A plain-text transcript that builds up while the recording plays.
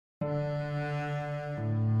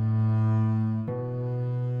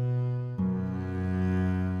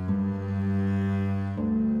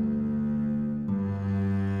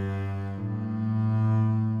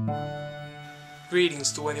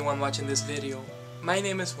Greetings to anyone watching this video. My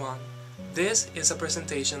name is Juan. This is a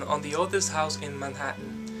presentation on the oldest house in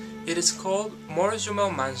Manhattan. It is called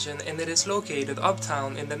Morris-Jumel Mansion and it is located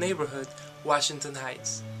uptown in the neighborhood Washington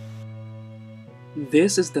Heights.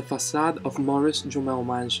 This is the facade of Morris-Jumel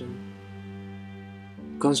Mansion.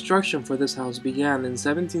 Construction for this house began in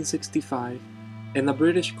 1765 and a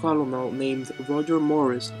British colonial named Roger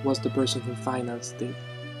Morris was the person who financed it.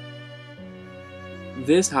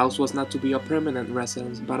 This house was not to be a permanent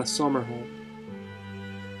residence but a summer home.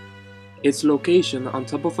 Its location on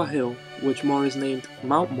top of a hill, which Morris named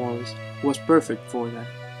Mount Morris, was perfect for that.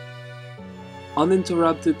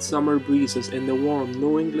 Uninterrupted summer breezes in the warm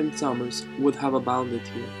New England summers would have abounded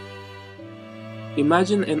here.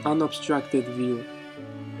 Imagine an unobstructed view.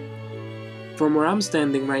 From where I'm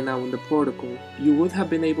standing right now in the portico, you would have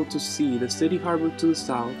been able to see the city harbor to the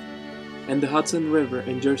south and the Hudson River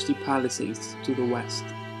and Jersey Palisades to the west.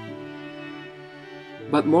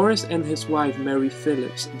 But Morris and his wife Mary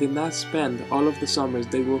Phillips did not spend all of the summers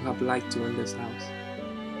they would have liked to in this house.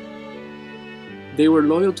 They were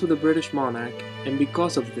loyal to the British monarch, and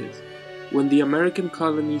because of this, when the American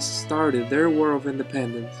colonies started their War of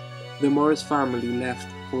Independence, the Morris family left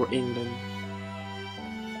for England.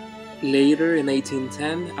 Later in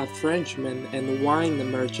 1810, a Frenchman and wine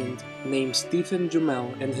merchant named Stephen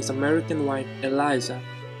Jumel and his American wife Eliza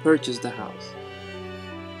purchased the house.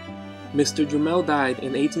 Mr. Jumel died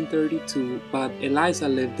in 1832, but Eliza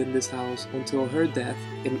lived in this house until her death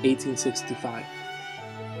in 1865.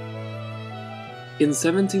 In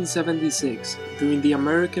 1776, during the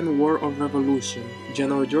American War of Revolution,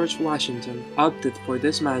 General George Washington opted for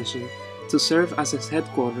this mansion to serve as his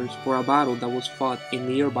headquarters for a battle that was fought in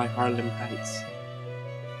nearby Harlem Heights.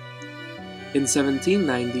 In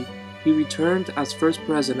 1790, he returned as first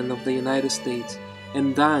President of the United States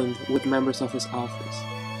and dined with members of his office.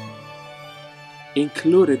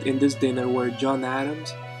 Included in this dinner were John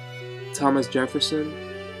Adams, Thomas Jefferson,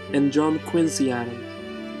 and John Quincy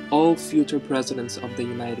Adams, all future presidents of the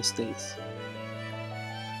United States.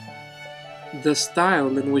 The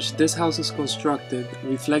style in which this house is constructed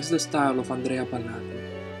reflects the style of Andrea Palladio.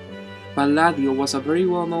 Palladio was a very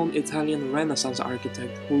well-known Italian Renaissance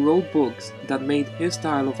architect who wrote books that made his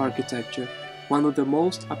style of architecture one of the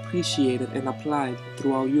most appreciated and applied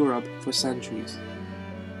throughout Europe for centuries.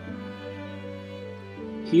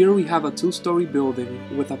 Here we have a two-story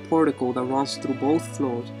building with a portico that runs through both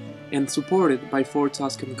floors and supported by 4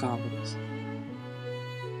 Tuscan columns.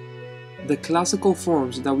 The classical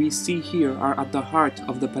forms that we see here are at the heart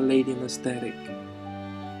of the Palladian aesthetic.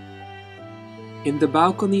 In the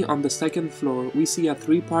balcony on the second floor, we see a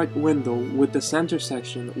 3-part window with the center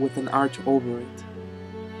section with an arch over it.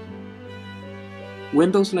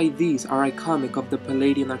 Windows like these are iconic of the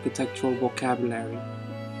Palladian architectural vocabulary.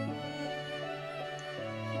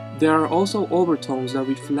 There are also overtones that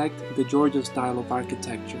reflect the Georgian style of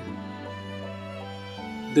architecture.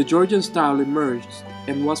 The Georgian style emerged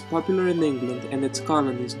and was popular in England and its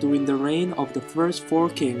colonies during the reign of the first 4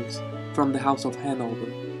 kings from the House of Hanover.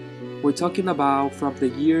 We're talking about from the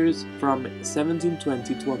years from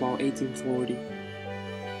 1720 to about 1840.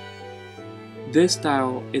 This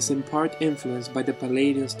style is in part influenced by the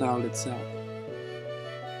Palladian style itself.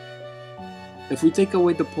 If we take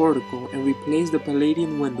away the portico and replace the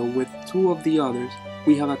Palladian window with 2 of the others,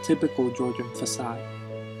 we have a typical Georgian facade.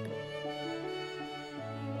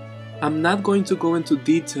 I'm not going to go into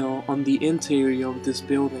detail on the interior of this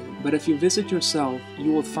building, but if you visit yourself,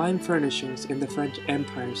 you will find furnishings in the French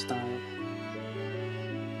Empire style.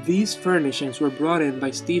 These furnishings were brought in by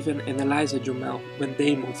Stephen and Eliza Jumel when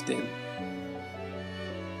they moved in.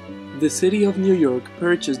 The city of New York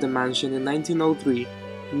purchased the mansion in 1903,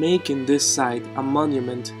 making this site a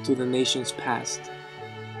monument to the nation's past.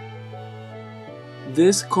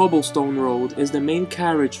 This cobblestone road is the main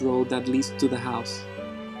carriage road that leads to the house.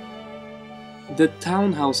 The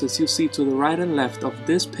townhouses you see to the right and left of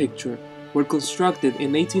this picture were constructed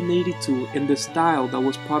in 1882 in the style that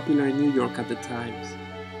was popular in New York at the times.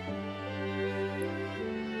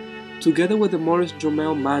 Together with the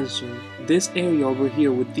Morris-Jumel Mansion, this area over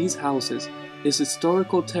here with these houses is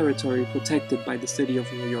historical territory protected by the city of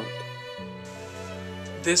New York.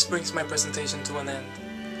 This brings my presentation to an end.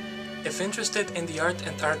 If interested in the art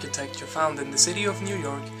and architecture found in the city of New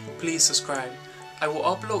York, please subscribe. I will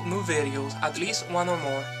upload new videos, at least 1 or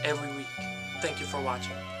more, every week. Thank you for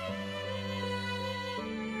watching.